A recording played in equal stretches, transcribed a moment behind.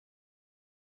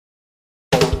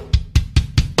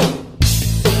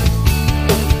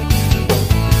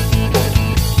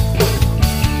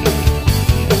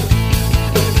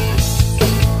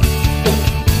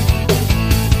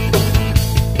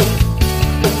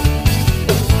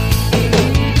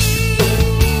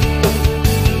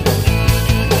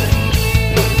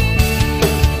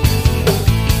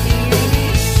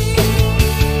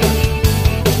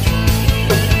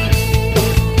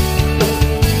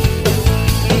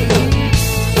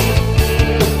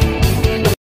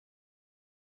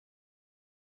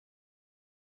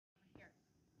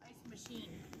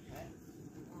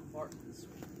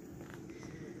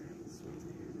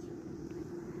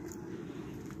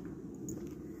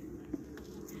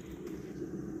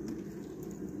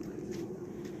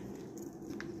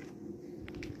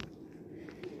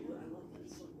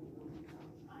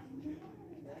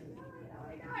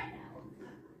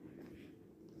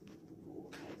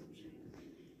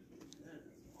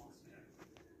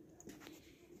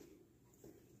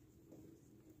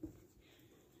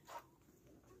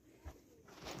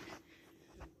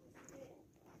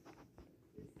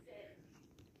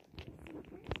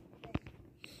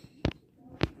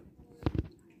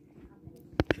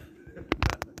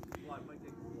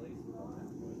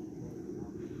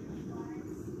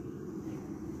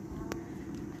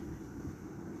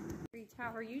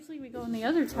tower. Usually we go in the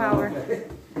other tower. Okay.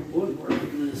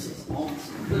 This is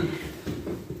awesome.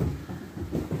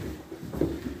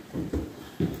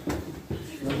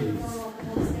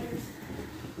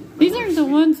 These aren't the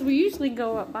ones we usually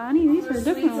go up, Bonnie. These are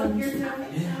different ones.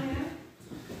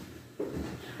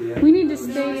 Yeah. We need to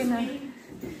stay in a.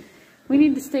 We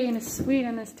need to stay in a suite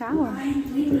in this tower.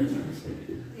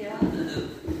 Yeah.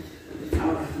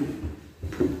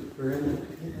 We're in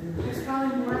it. There's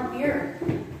probably more up here.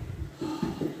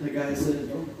 The guy said,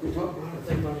 don't talk about it,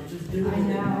 think about it, just do it. I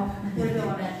know. We're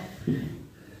doing it.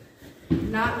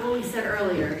 Not what we said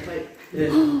earlier, but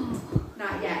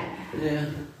not yet. Yeah.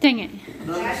 Dang it.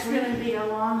 That's gonna be a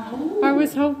long. I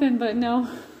was hoping, but no.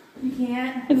 You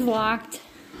can't. It's locked.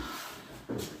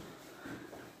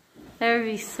 That would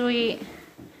be sweet.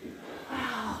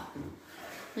 Wow.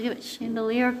 Look at that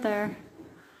chandelier up there.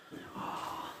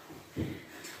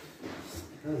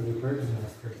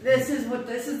 This is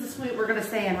the suite we're gonna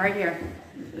stay in right here.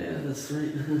 Yeah, that's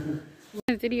sweet.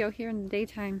 A video here in the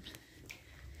daytime.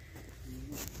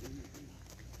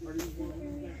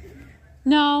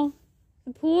 No,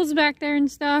 the pool's back there and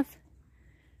stuff.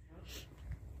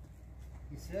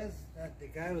 He says that the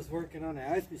guy was working on the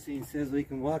ice machine says we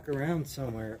can walk around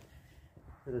somewhere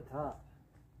to the top.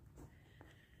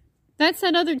 That's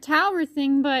that other tower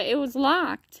thing, but it was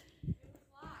locked.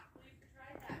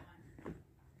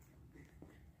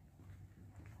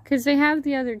 Because they have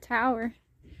the other tower.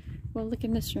 Well, look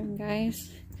in this room,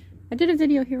 guys. I did a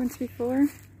video here once before.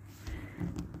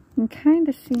 I'm kind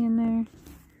of seeing there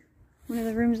one of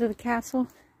the rooms of the castle.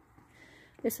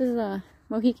 This is a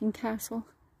Mohican castle.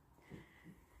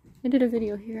 I did a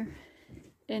video here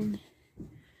in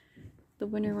the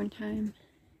winter one time.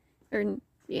 Or,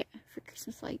 yeah, for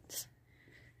Christmas lights.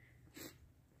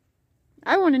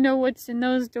 I want to know what's in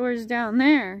those doors down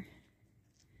there.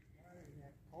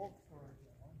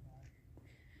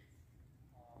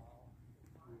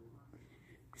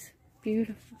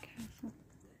 Beautiful castle.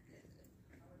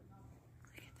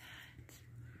 Look at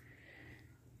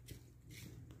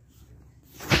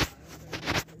that.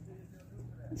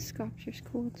 The sculpture's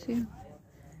cool too.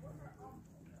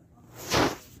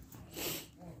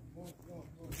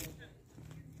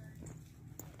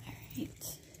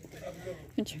 Alright.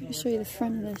 I'm trying to show you the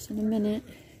front of this in a minute.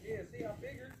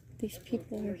 These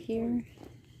people are here.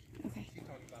 Okay.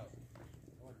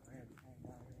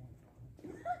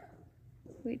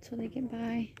 Wait till they get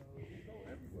by.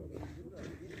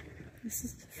 This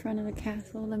is the front of the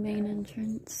castle, the main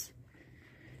entrance.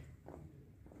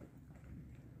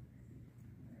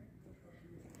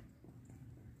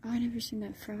 Oh, I've never seen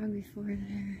that frog before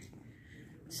there.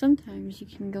 Sometimes you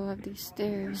can go up these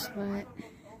stairs, but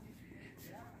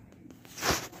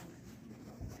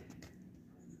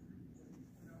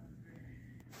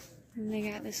and they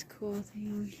got this cool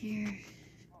thing here.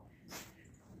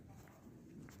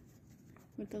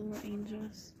 With the little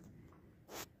angels.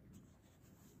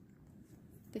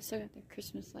 They still got their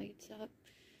Christmas lights up.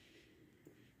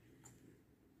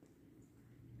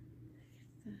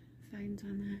 The vines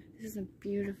on that. This is a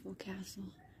beautiful castle.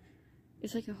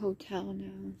 It's like a hotel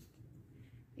now.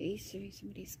 It used to be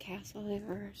somebody's castle. They have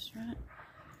a restaurant.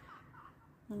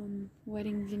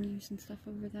 Wedding venues and stuff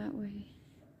over that way.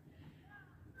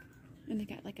 And they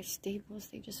got like a stables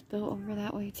they just built over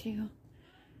that way too.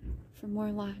 For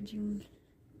more lodging.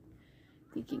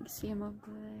 You can see them over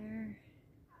there.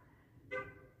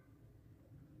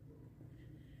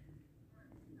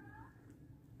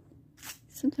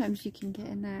 Sometimes you can get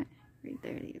in that right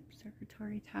there, the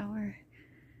observatory tower.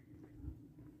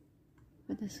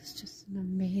 But this is just an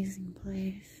amazing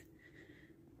place.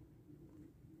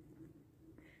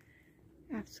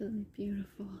 Absolutely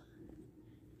beautiful.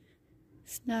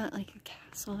 It's not like a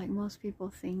castle like most people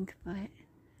think, but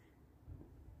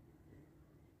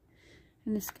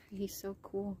and this guy, he's so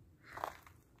cool.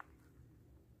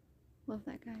 Love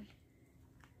that guy.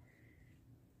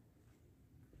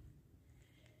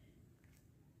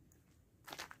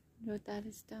 You know what that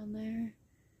is down there?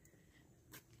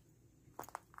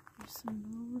 There's some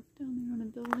more roof down there on a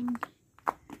building.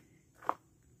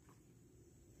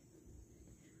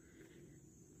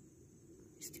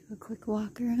 Just do a quick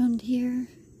walk around here.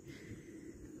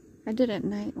 I did at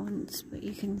night once, but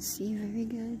you can see very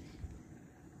good.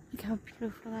 Look how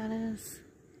beautiful that is.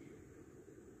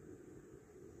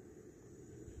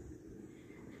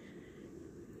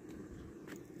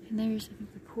 And there's, I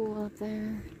think, the pool up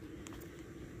there.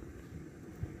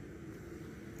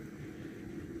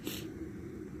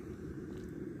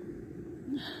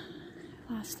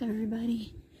 Lost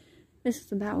everybody. This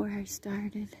is about where I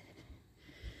started.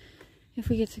 If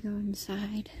we get to go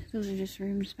inside, those are just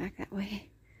rooms back that way.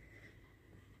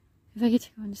 If I get to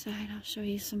go inside, I'll show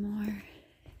you some more.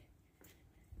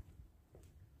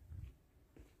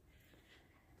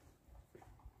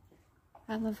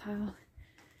 I love how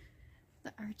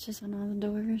the arches on all the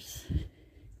doors.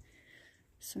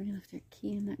 Somebody left their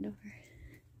key in that door.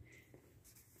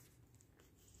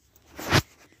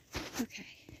 Okay.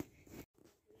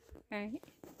 Alright.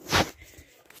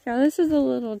 So this is a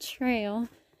little trail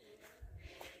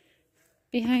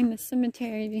behind the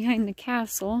cemetery, behind the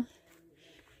castle.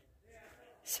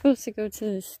 It's supposed to go to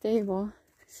the stable.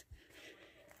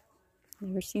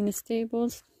 Never seen the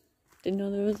stables. Didn't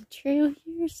know there was a trail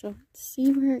here, so let's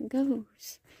see where it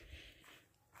goes.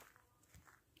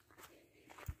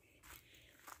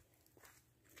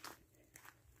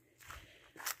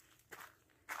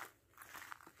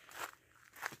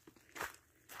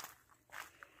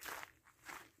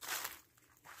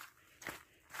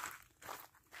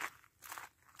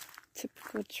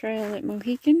 Typical trail at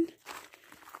Mohican.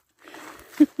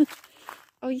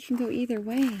 Oh, you can go either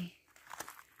way.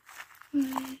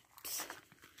 What?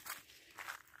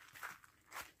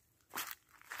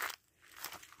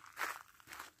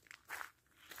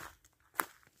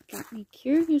 Got me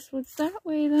curious what's that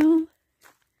way though.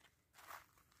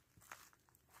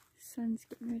 Sun's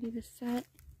getting ready to set.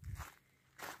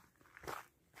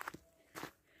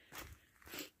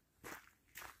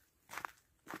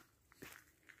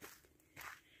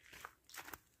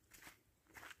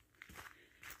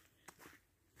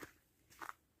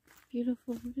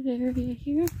 Beautiful wooded area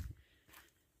here.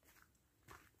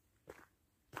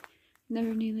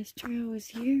 Never knew this trail was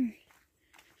here.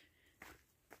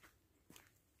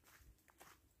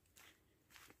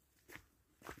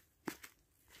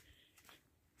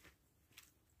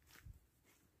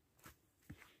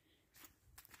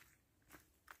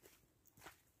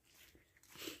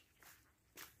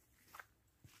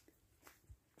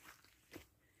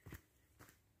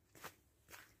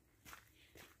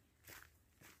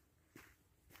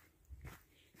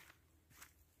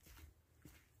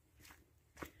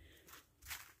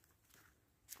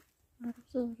 Oh,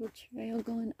 there's a little trail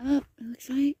going up, it looks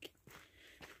like.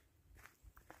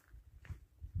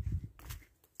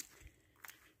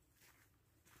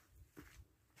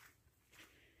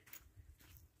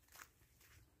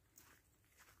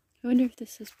 I wonder if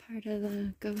this is part of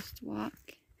the ghost walk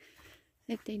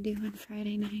that they do on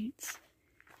Friday nights.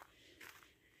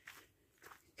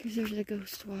 Because there's a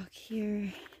ghost walk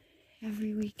here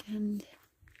every weekend.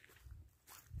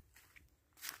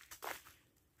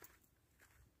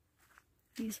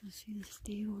 These must be the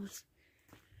stables.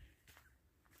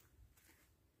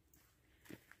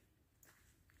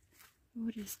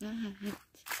 What is that?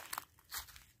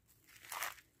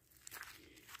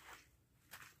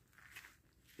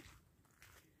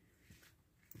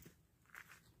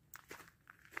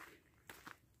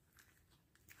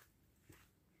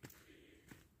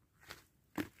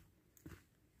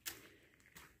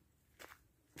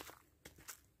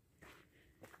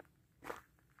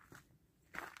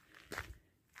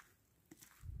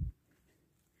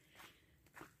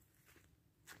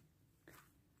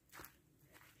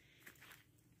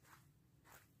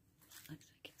 Looks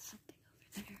like it's something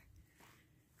over there.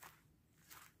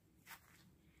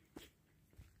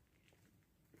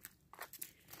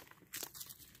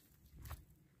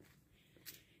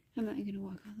 I'm not going to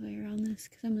walk all the way around this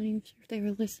because I'm not even sure if they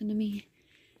will listen to me.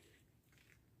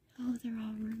 Oh, they're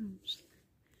all rooms.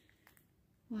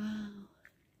 Wow.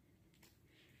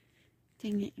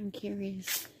 Dang it, I'm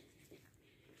curious.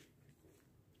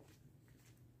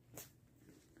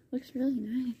 Looks really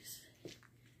nice.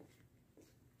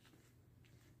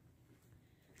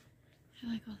 I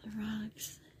like all the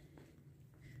rocks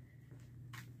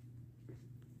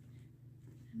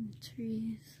and the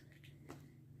trees.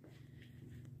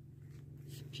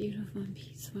 It's beautiful and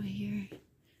peaceful here.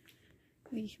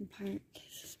 Oh, you can park.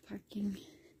 This is parking.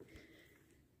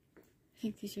 I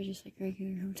think these are just like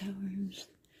regular hotel rooms.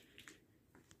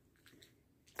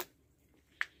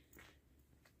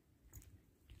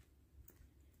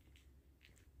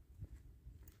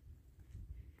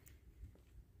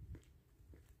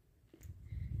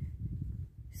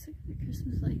 Look at the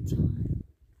Christmas lights on.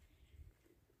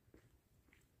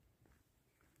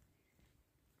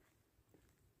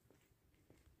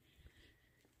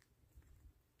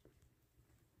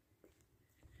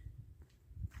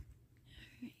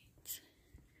 Alright.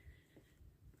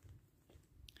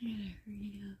 I gotta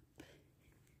hurry up.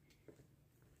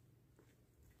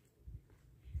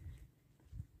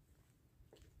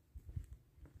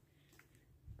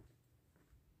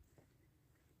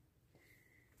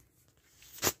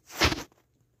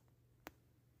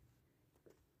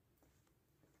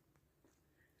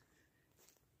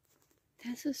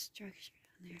 That's a structure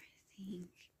down there, I think.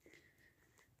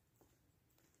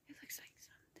 It looks like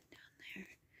something down there.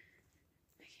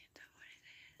 I can't tell what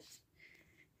it is.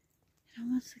 It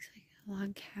almost looks like a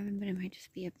log cabin, but it might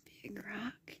just be a big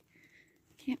rock.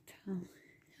 Can't tell.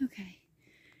 Okay.